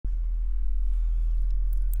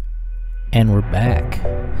And we're back,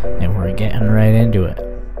 and we're getting right into it.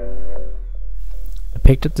 I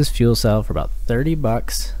picked up this fuel cell for about 30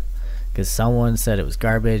 bucks because someone said it was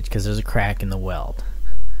garbage because there's a crack in the weld.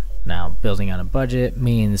 Now, building on a budget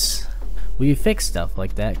means we fix stuff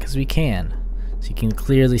like that because we can. So you can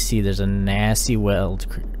clearly see there's a nasty weld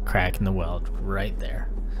crack in the weld right there.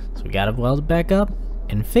 So we gotta weld it back up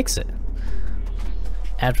and fix it.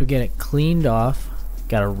 After we get it cleaned off,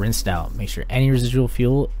 gotta rinse it out, make sure any residual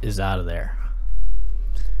fuel is out of there.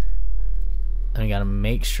 Then we gotta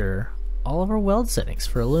make sure all of our weld settings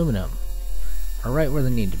for aluminum are right where they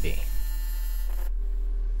need to be.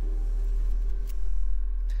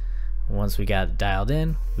 Once we got it dialed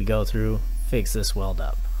in, we go through, fix this weld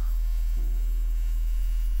up.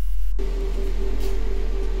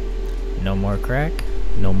 No more crack,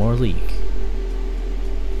 no more leak.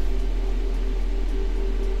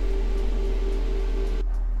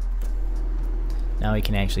 Now we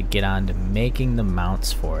can actually get on to making the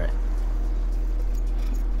mounts for it.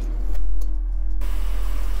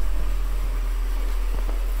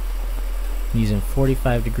 I'm using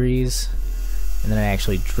 45 degrees, and then I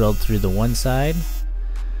actually drilled through the one side,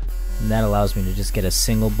 and that allows me to just get a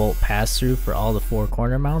single bolt pass through for all the 4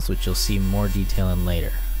 corner mounts, which you'll see more detail in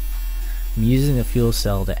later. I'm using the fuel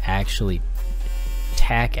cell to actually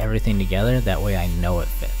tack everything together, that way I know it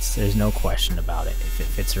fits. There's no question about it. If it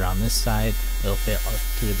fits around this side, it'll fit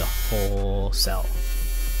through the whole cell.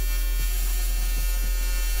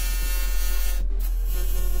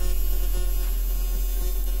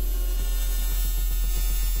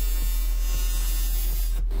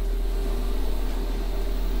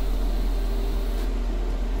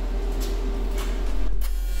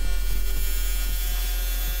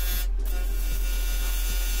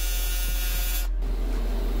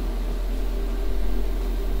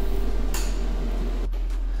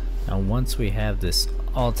 Now once we have this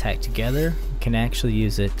all tacked together, we can actually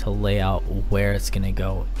use it to lay out where it's going to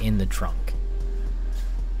go in the trunk.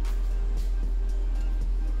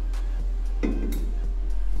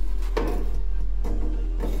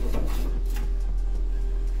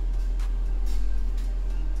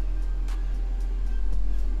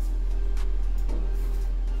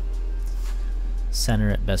 Center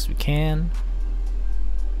it best we can.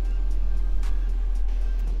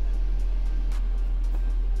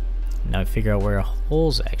 Now figure out where our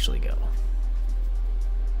holes actually go,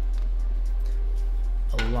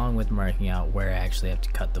 along with marking out where I actually have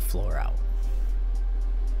to cut the floor out.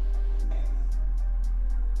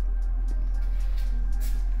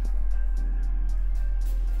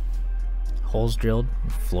 Holes drilled,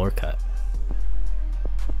 floor cut.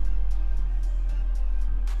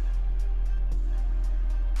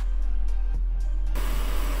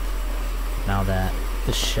 Now that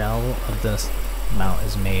the shell of the mount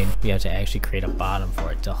is made, we have to actually create a bottom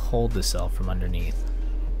for it to hold the cell from underneath.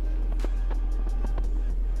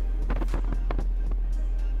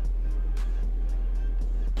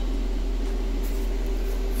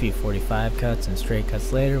 A few 45 cuts and straight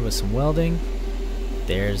cuts later with some welding,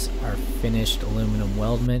 there's our finished aluminum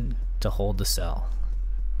weldment to hold the cell.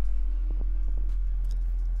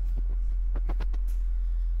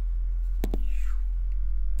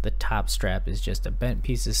 The top strap is just a bent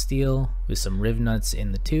piece of steel with some riv nuts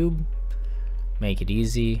in the tube. Make it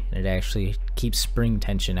easy, and it actually keeps spring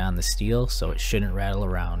tension on the steel, so it shouldn't rattle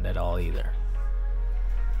around at all either.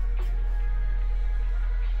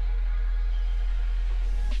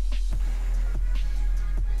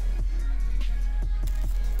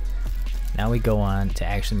 Now we go on to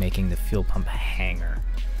actually making the fuel pump hanger.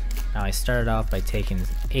 Now I started off by taking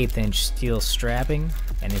 1/8 inch steel strapping,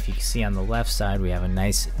 and if you can see on the left side we have a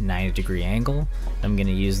nice 90-degree angle. I'm going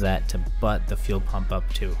to use that to butt the fuel pump up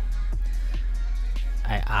to.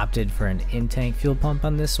 I opted for an in-tank fuel pump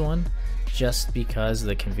on this one just because of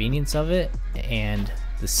the convenience of it and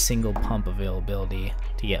the single pump availability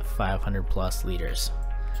to get 500 plus liters.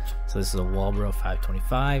 So this is a Walbro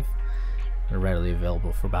 525. They're readily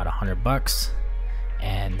available for about 100 bucks,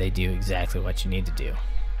 and they do exactly what you need to do.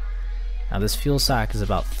 Now this fuel sock is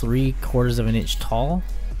about 3/4 of an inch tall,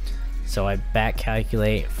 so I back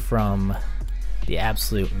calculate from the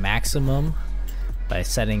absolute maximum by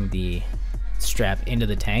setting the strap into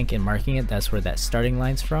the tank and marking it. That's where that starting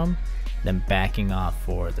line's from, then backing off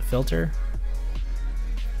for the filter.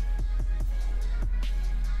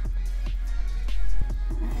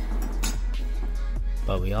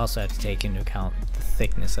 But we also have to take into account the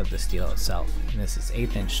thickness of the steel itself, and this is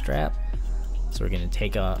 1/8 inch strap, so we're going to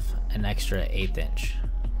take off an extra 1/8 inch.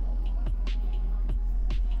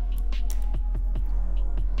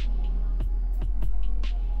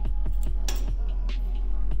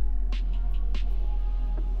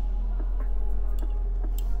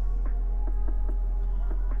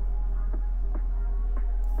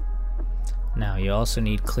 Now you also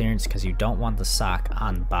need clearance because you don't want the sock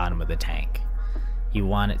on the bottom of the tank. You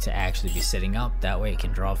want it to actually be sitting up, that way it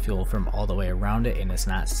can draw fuel from all the way around it and it's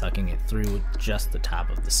not sucking it through with just the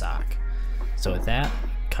top of the sock. So with that,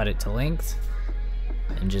 cut it to length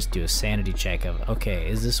and just do a sanity check of, okay,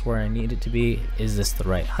 is this where I need it to be? Is this the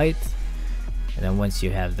right height? And then once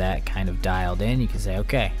you have that kind of dialed in, you can say,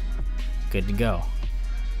 okay, good to go.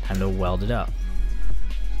 Time to weld it up.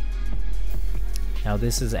 Now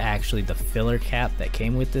this is actually the filler cap that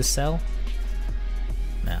came with this cell.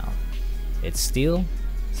 Now, it's steel.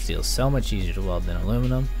 Steel's so much easier to weld than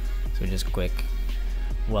aluminum. So we just quick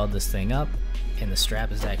weld this thing up, and the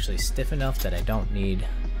strap is actually stiff enough that I don't need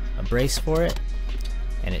a brace for it.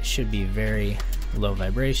 And it should be very low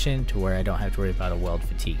vibration to where I don't have to worry about a weld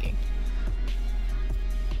fatiguing.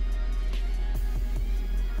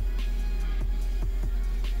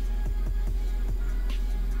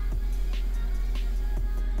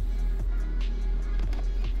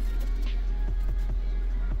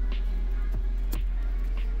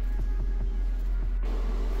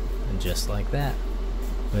 Just like that,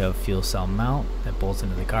 we have a fuel cell mount that bolts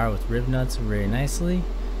into the car with rib nuts very nicely,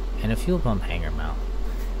 and a fuel pump hanger mount.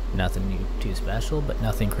 Nothing too special, but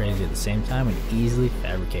nothing crazy at the same time, and easily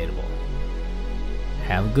fabricatable.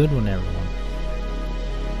 Have a good one, everyone.